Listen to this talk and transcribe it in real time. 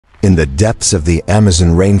In the depths of the Amazon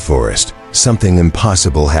rainforest, something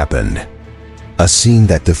impossible happened. A scene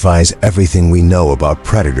that defies everything we know about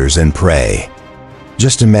predators and prey.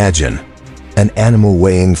 Just imagine, an animal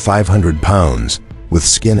weighing 500 pounds, with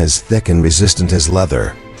skin as thick and resistant as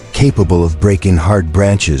leather, capable of breaking hard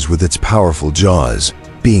branches with its powerful jaws,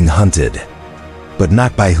 being hunted. But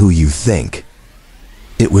not by who you think.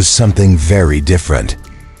 It was something very different.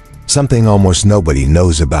 Something almost nobody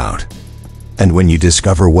knows about. And when you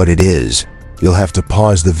discover what it is, you'll have to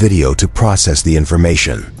pause the video to process the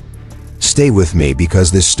information. Stay with me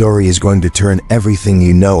because this story is going to turn everything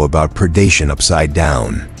you know about predation upside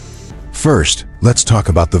down. First, let's talk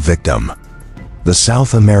about the victim. The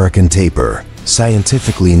South American tapir,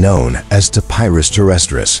 scientifically known as Tapirus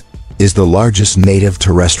terrestris, is the largest native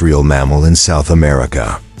terrestrial mammal in South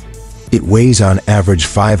America. It weighs on average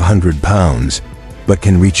 500 pounds, but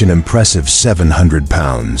can reach an impressive 700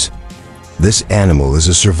 pounds. This animal is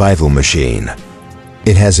a survival machine.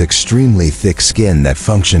 It has extremely thick skin that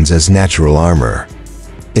functions as natural armor.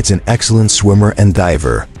 It's an excellent swimmer and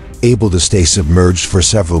diver, able to stay submerged for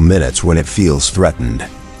several minutes when it feels threatened.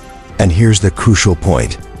 And here's the crucial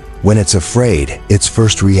point. When it's afraid, its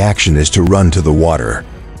first reaction is to run to the water.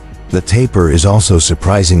 The tapir is also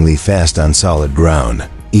surprisingly fast on solid ground,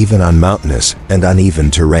 even on mountainous and uneven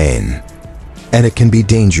terrain. And it can be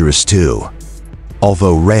dangerous too.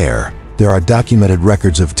 Although rare, there are documented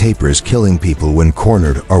records of tapirs killing people when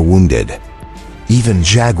cornered or wounded. Even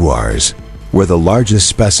jaguars, where the largest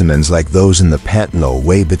specimens like those in the Pantanal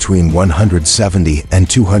weigh between 170 and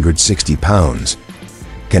 260 pounds,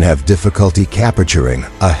 can have difficulty capturing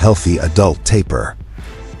a healthy adult tapir.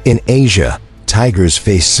 In Asia, tigers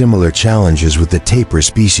face similar challenges with the tapir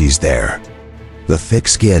species there. The thick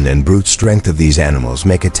skin and brute strength of these animals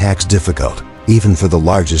make attacks difficult, even for the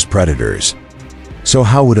largest predators. So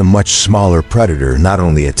how would a much smaller predator not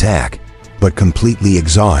only attack, but completely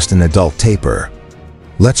exhaust an adult tapir?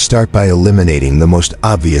 Let's start by eliminating the most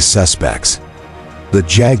obvious suspects. The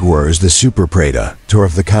jaguar is the super predator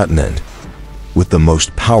of the continent, with the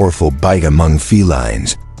most powerful bite among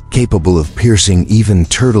felines, capable of piercing even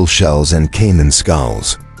turtle shells and caiman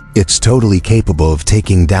skulls. It's totally capable of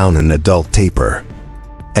taking down an adult tapir.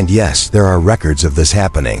 And yes, there are records of this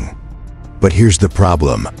happening. But here's the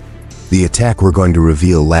problem. The attack we're going to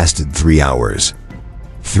reveal lasted 3 hours.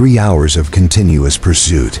 3 hours of continuous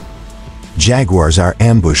pursuit. Jaguars are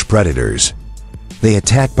ambush predators. They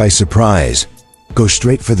attack by surprise, go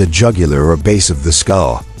straight for the jugular or base of the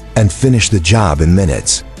skull, and finish the job in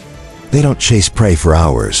minutes. They don't chase prey for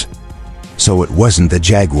hours. So it wasn't the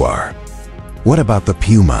jaguar. What about the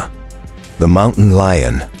puma? The mountain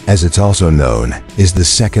lion, as it's also known, is the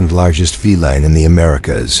second largest feline in the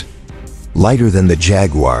Americas. Lighter than the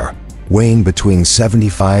jaguar, weighing between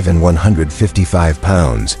 75 and 155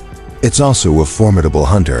 pounds, it's also a formidable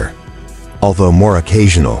hunter. Although more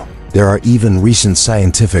occasional, there are even recent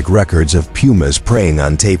scientific records of pumas preying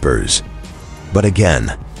on tapirs. But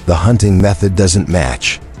again, the hunting method doesn't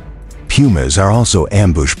match. Pumas are also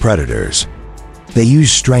ambush predators. They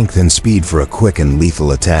use strength and speed for a quick and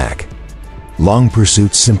lethal attack. Long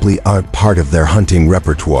pursuits simply aren't part of their hunting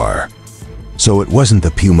repertoire. So it wasn't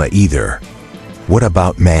the puma either. What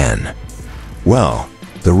about man? Well,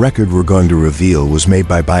 the record we're going to reveal was made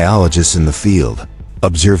by biologists in the field,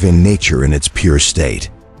 observing nature in its pure state.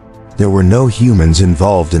 There were no humans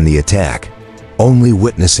involved in the attack, only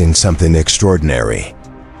witnessing something extraordinary.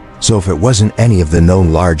 So if it wasn't any of the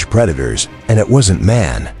known large predators, and it wasn't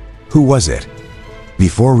man, who was it?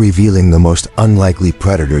 Before revealing the most unlikely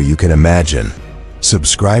predator you can imagine,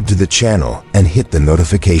 subscribe to the channel and hit the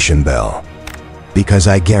notification bell. Because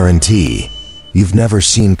I guarantee, you've never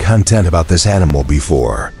seen content about this animal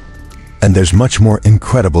before. And there's much more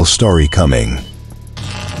incredible story coming.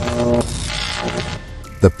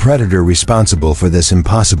 The predator responsible for this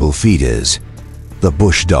impossible feat is the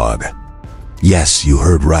bush dog. Yes, you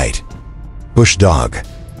heard right. Bush dog.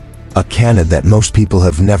 A canid that most people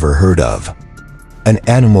have never heard of. An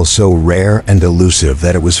animal so rare and elusive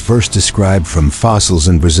that it was first described from fossils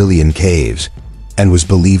in Brazilian caves and was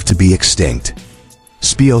believed to be extinct.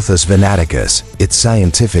 Speothus venaticus, its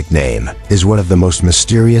scientific name, is one of the most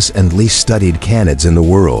mysterious and least studied canids in the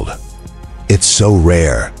world. It's so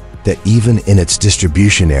rare that even in its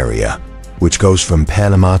distribution area, which goes from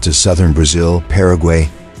Panama to southern Brazil, Paraguay,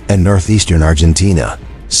 and northeastern Argentina,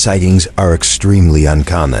 sightings are extremely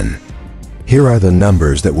uncommon. Here are the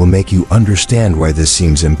numbers that will make you understand why this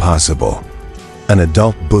seems impossible. An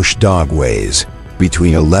adult bush dog weighs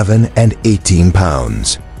between 11 and 18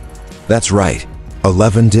 pounds. That's right,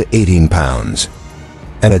 11 to 18 pounds.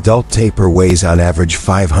 An adult tapir weighs on average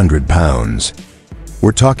 500 pounds.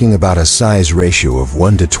 We're talking about a size ratio of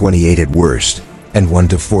 1 to 28 at worst, and 1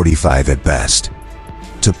 to 45 at best.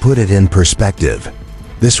 To put it in perspective,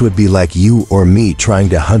 this would be like you or me trying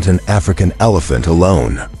to hunt an African elephant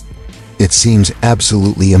alone. It seems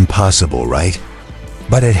absolutely impossible, right?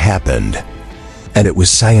 But it happened, and it was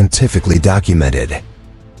scientifically documented.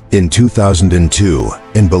 In 2002,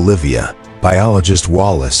 in Bolivia, biologist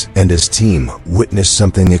Wallace and his team witnessed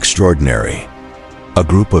something extraordinary. A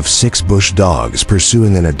group of 6 bush dogs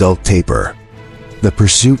pursuing an adult tapir. The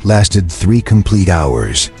pursuit lasted 3 complete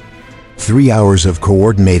hours. 3 hours of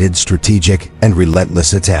coordinated, strategic, and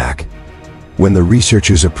relentless attack. When the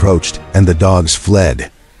researchers approached and the dogs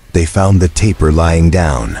fled, they found the tapir lying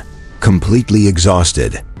down, completely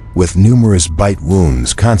exhausted, with numerous bite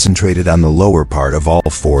wounds concentrated on the lower part of all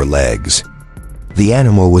 4 legs. The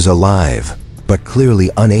animal was alive, but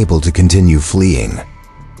clearly unable to continue fleeing.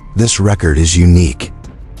 This record is unique.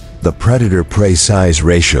 The predator-prey size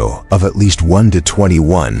ratio of at least 1 to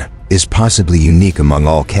 21 is possibly unique among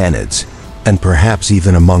all canids, and perhaps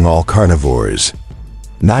even among all carnivores.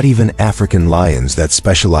 Not even African lions that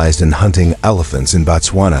specialized in hunting elephants in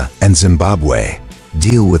Botswana and Zimbabwe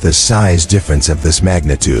deal with a size difference of this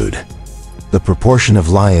magnitude. The proportion of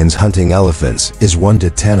lions hunting elephants is 1 to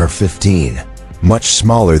 10 or 15, much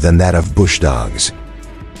smaller than that of bush dogs.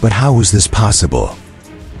 But how was this possible?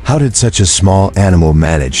 How did such a small animal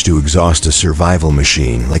manage to exhaust a survival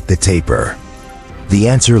machine like the tapir? The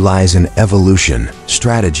answer lies in evolution,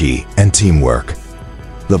 strategy, and teamwork.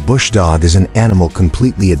 The bush dog is an animal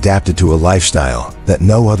completely adapted to a lifestyle that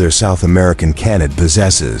no other South American canid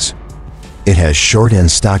possesses. It has short and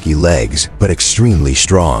stocky legs, but extremely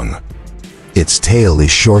strong. Its tail is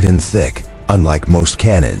short and thick, unlike most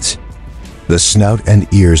canids. The snout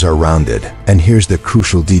and ears are rounded, and here's the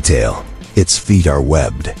crucial detail: its feet are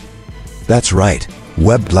webbed. That's right,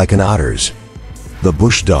 webbed like an otter's. The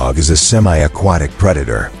bush dog is a semi-aquatic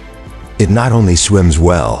predator. It not only swims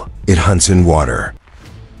well, it hunts in water.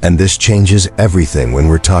 And this changes everything when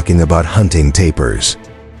we're talking about hunting tapirs.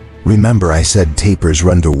 Remember I said tapirs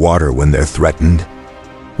run to water when they're threatened?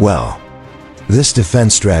 Well, this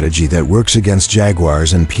defense strategy that works against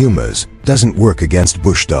jaguars and pumas doesn't work against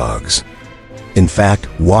bush dogs. In fact,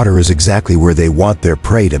 water is exactly where they want their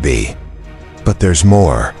prey to be. But there's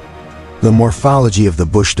more. The morphology of the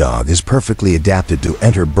bush dog is perfectly adapted to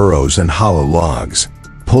enter burrows and hollow logs,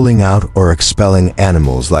 pulling out or expelling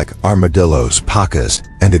animals like armadillos, pacas,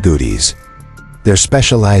 and agoutis. They're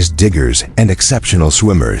specialized diggers and exceptional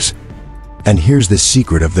swimmers. And here's the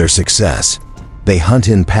secret of their success. They hunt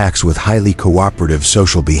in packs with highly cooperative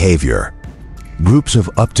social behavior. Groups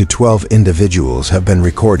of up to 12 individuals have been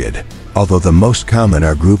recorded, although the most common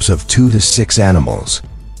are groups of 2 to 6 animals.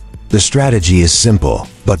 The strategy is simple,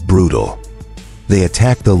 but brutal. They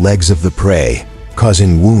attack the legs of the prey,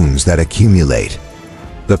 causing wounds that accumulate.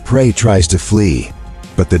 The prey tries to flee,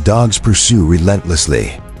 but the dogs pursue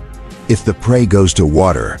relentlessly. If the prey goes to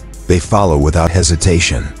water, they follow without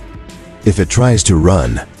hesitation. If it tries to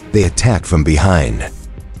run, they attack from behind.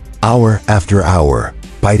 Hour after hour,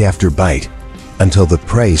 bite after bite, until the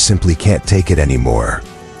prey simply can't take it anymore.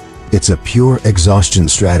 It's a pure exhaustion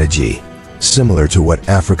strategy, similar to what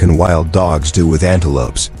African wild dogs do with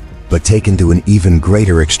antelopes, but taken to an even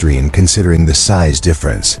greater extreme considering the size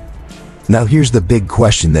difference. Now here's the big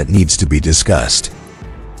question that needs to be discussed.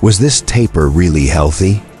 Was this tapir really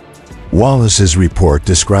healthy? Wallace's report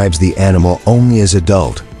describes the animal only as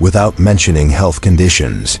adult, without mentioning health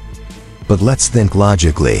conditions. But let's think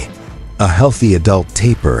logically. A healthy adult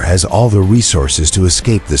tapir has all the resources to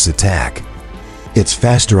escape this attack. It's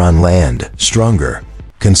faster on land, stronger,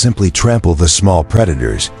 can simply trample the small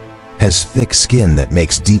predators, has thick skin that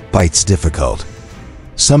makes deep bites difficult.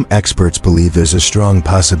 Some experts believe there's a strong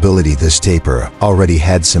possibility this tapir already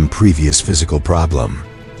had some previous physical problem.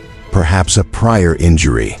 Perhaps a prior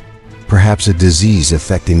injury, perhaps a disease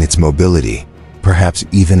affecting its mobility, perhaps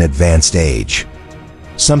even advanced age.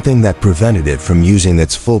 Something that prevented it from using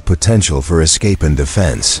its full potential for escape and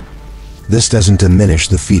defense. This doesn't diminish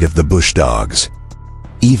the feat of the bush dogs.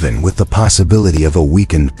 Even with the possibility of a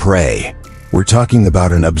weakened prey, we're talking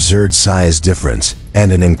about an absurd size difference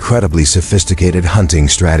and an incredibly sophisticated hunting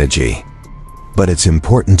strategy. But it's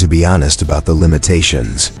important to be honest about the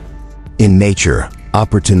limitations. In nature,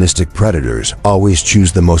 opportunistic predators always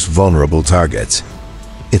choose the most vulnerable targets.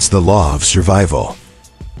 It's the law of survival.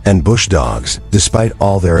 And bush dogs, despite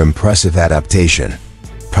all their impressive adaptation,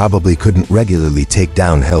 probably couldn't regularly take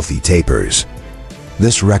down healthy tapirs.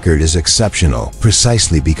 This record is exceptional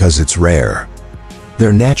precisely because it's rare.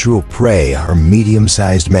 Their natural prey are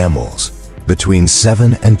medium-sized mammals, between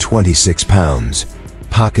 7 and 26 pounds,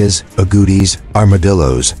 alpacas, agoutis,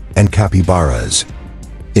 armadillos, and capybaras.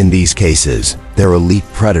 In these cases, they're elite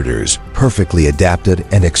predators, perfectly adapted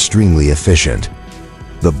and extremely efficient.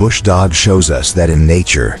 The bush dog shows us that in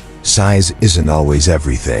nature, size isn't always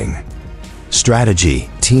everything. Strategy,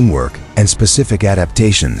 teamwork, and specific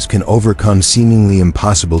adaptations can overcome seemingly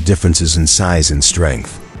impossible differences in size and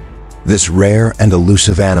strength. This rare and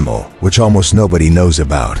elusive animal, which almost nobody knows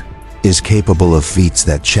about, is capable of feats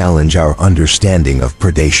that challenge our understanding of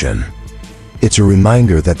predation. It's a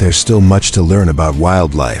reminder that there's still much to learn about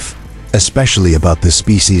wildlife, especially about the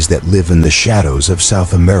species that live in the shadows of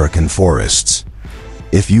South American forests.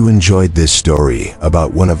 If you enjoyed this story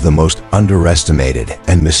about one of the most underestimated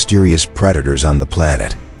and mysterious predators on the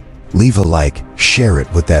planet, leave a like, share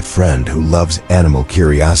it with that friend who loves animal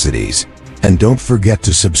curiosities, and don't forget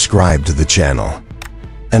to subscribe to the channel.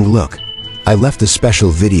 And look, I left a special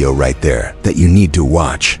video right there that you need to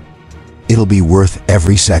watch. It'll be worth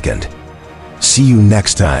every second. See you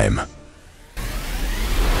next time.